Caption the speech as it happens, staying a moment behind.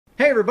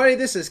Hey everybody,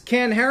 this is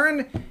Ken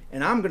Heron,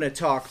 and I'm going to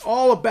talk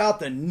all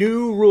about the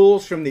new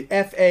rules from the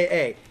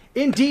FAA.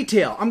 In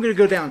detail, I'm going to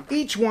go down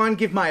each one,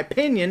 give my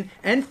opinion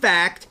and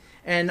fact,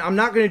 and I'm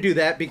not going to do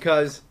that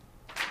because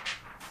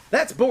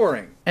that's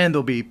boring. And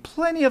there'll be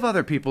plenty of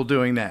other people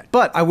doing that.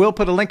 But I will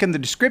put a link in the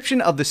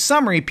description of the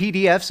summary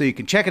PDF so you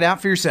can check it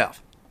out for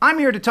yourself. I'm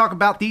here to talk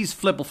about these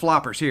flipple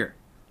floppers here.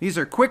 These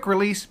are quick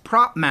release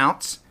prop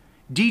mounts,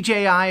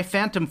 DJI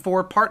Phantom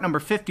 4 part number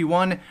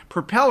 51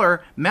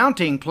 propeller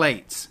mounting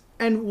plates.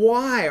 And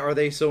why are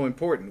they so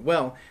important?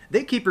 Well,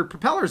 they keep your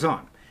propellers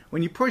on.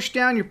 When you push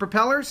down your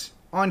propellers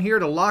on here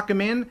to lock them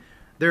in,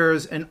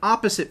 there's an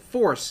opposite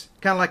force,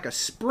 kind of like a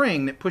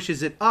spring that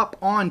pushes it up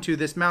onto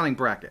this mounting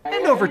bracket.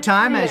 And over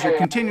time, as you're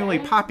continually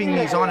popping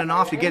these on and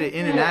off to get it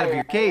in and out of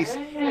your case,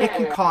 it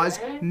can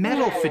cause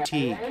metal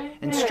fatigue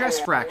and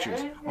stress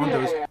fractures on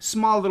those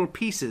small little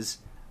pieces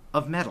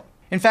of metal.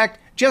 In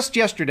fact, just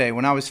yesterday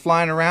when I was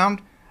flying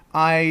around,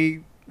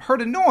 I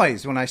heard a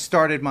noise when I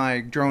started my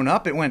drone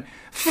up. It went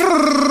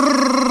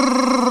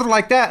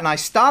like that, and I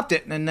stopped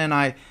it, and then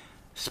I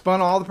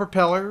spun all the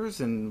propellers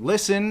and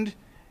listened,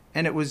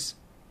 and it was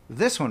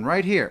this one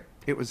right here.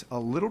 It was a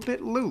little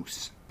bit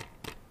loose.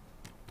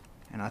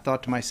 And I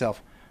thought to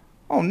myself,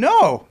 oh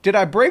no, did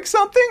I break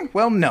something?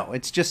 Well, no,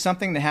 it's just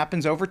something that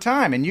happens over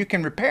time, and you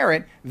can repair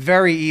it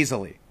very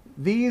easily.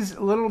 These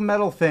little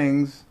metal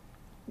things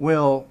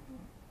will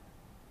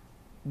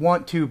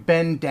want to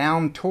bend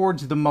down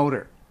towards the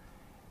motor.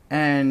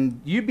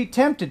 And you'd be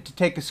tempted to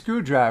take a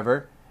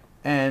screwdriver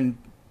and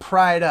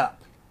pry it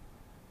up.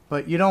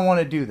 But you don't want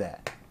to do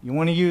that. You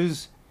want to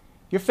use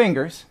your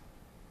fingers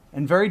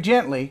and very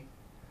gently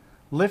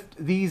lift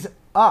these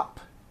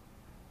up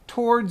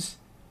towards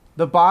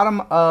the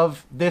bottom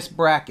of this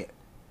bracket.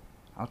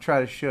 I'll try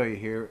to show you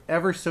here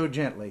ever so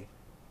gently.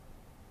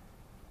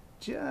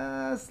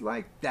 Just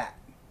like that.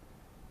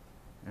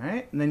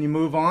 Alright, and then you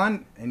move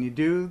on and you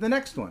do the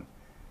next one.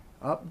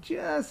 Up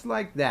just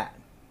like that.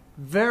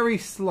 Very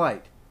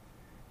slight.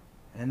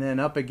 And then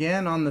up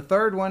again on the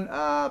third one,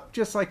 up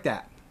just like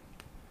that.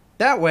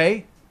 That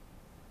way,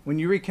 when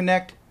you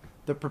reconnect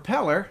the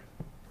propeller,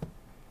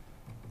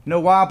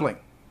 no wobbling.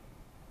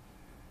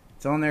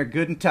 It's on there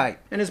good and tight.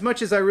 And as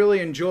much as I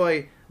really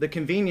enjoy the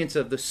convenience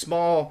of the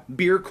small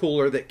beer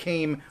cooler that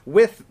came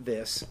with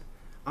this,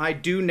 I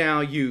do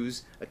now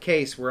use a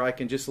case where I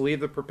can just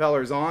leave the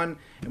propellers on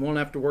and won't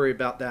have to worry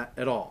about that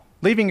at all.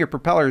 Leaving your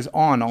propellers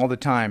on all the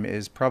time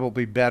is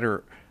probably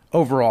better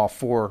overall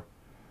for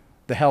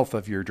the health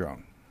of your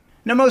drone.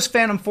 Now, most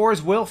Phantom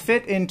 4s will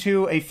fit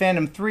into a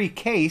Phantom 3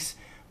 case,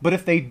 but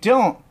if they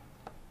don't,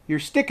 your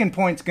sticking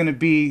point's going to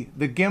be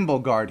the gimbal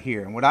guard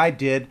here. And what I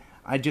did,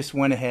 I just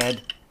went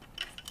ahead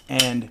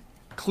and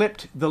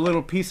clipped the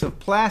little piece of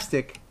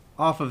plastic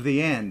off of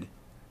the end,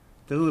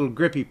 the little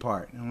grippy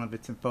part. I don't know if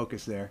it's in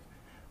focus there,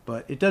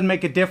 but it doesn't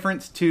make a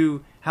difference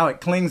to how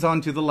it clings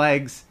onto the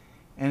legs,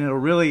 and it'll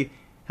really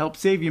help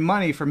save you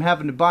money from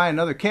having to buy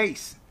another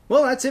case.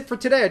 Well, that's it for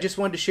today. I just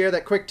wanted to share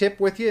that quick tip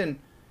with you and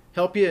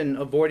help you in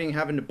avoiding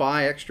having to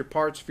buy extra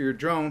parts for your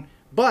drone.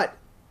 But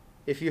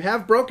if you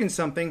have broken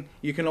something,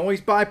 you can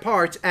always buy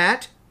parts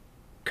at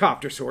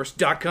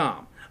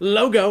coptersource.com.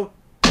 Logo.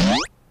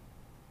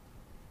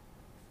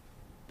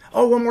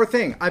 Oh, one more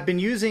thing. I've been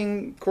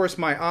using, of course,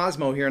 my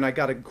Osmo here, and I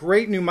got a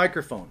great new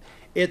microphone.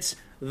 It's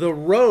the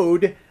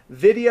Rode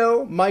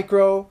Video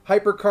Micro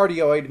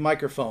Hypercardioid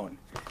microphone.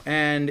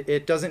 And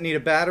it doesn't need a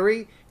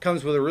battery.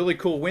 Comes with a really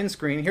cool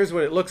windscreen. Here's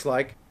what it looks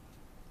like.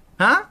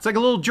 Huh? It's like a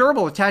little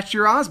gerbil attached to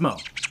your Osmo.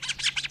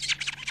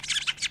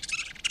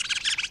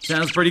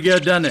 Sounds pretty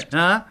good, doesn't it?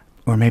 Huh?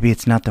 Or maybe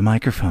it's not the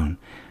microphone.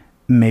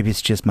 Maybe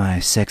it's just my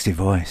sexy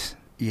voice.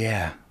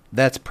 Yeah,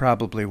 that's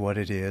probably what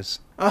it is.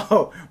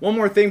 Oh, one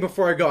more thing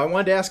before I go. I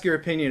wanted to ask your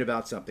opinion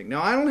about something.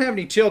 Now, I don't have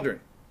any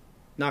children.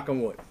 Knock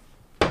on wood.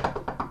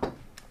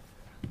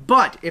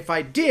 But if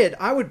I did,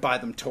 I would buy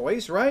them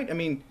toys, right? I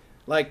mean,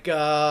 like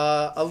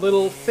a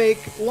little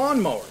fake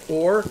lawnmower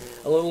or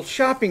a little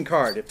shopping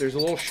cart if there's a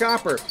little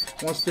shopper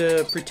who wants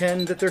to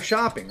pretend that they're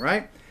shopping,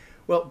 right?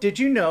 Well, did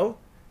you know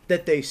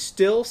that they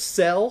still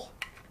sell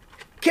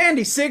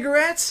candy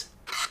cigarettes?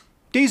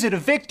 These are the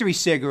Victory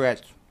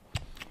cigarettes.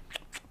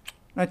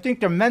 I think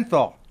they're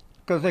menthol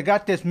because they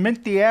got this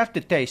minty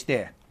aftertaste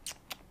there.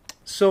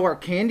 So are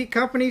candy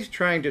companies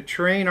trying to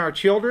train our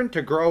children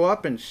to grow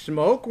up and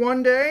smoke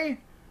one day?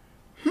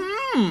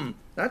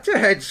 That's a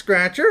head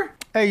scratcher.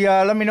 Hey,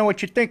 let me know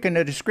what you think in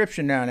the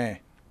description down there.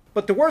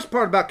 But the worst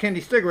part about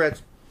candy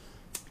cigarettes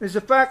is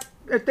the fact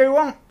that they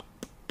won't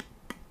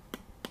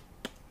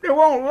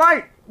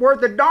light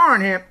worth a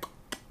darn here.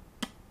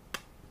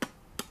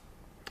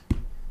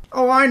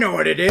 Oh, I know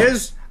what it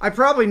is. I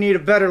probably need a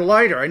better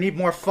lighter. I need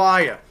more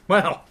fire.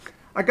 Well,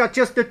 I got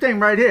just the thing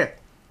right here.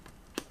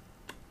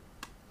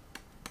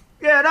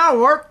 Yeah, that'll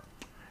work.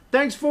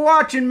 Thanks for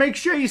watching. Make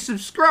sure you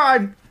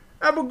subscribe.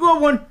 Have a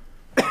good one.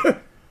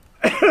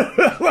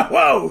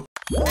 Whoa!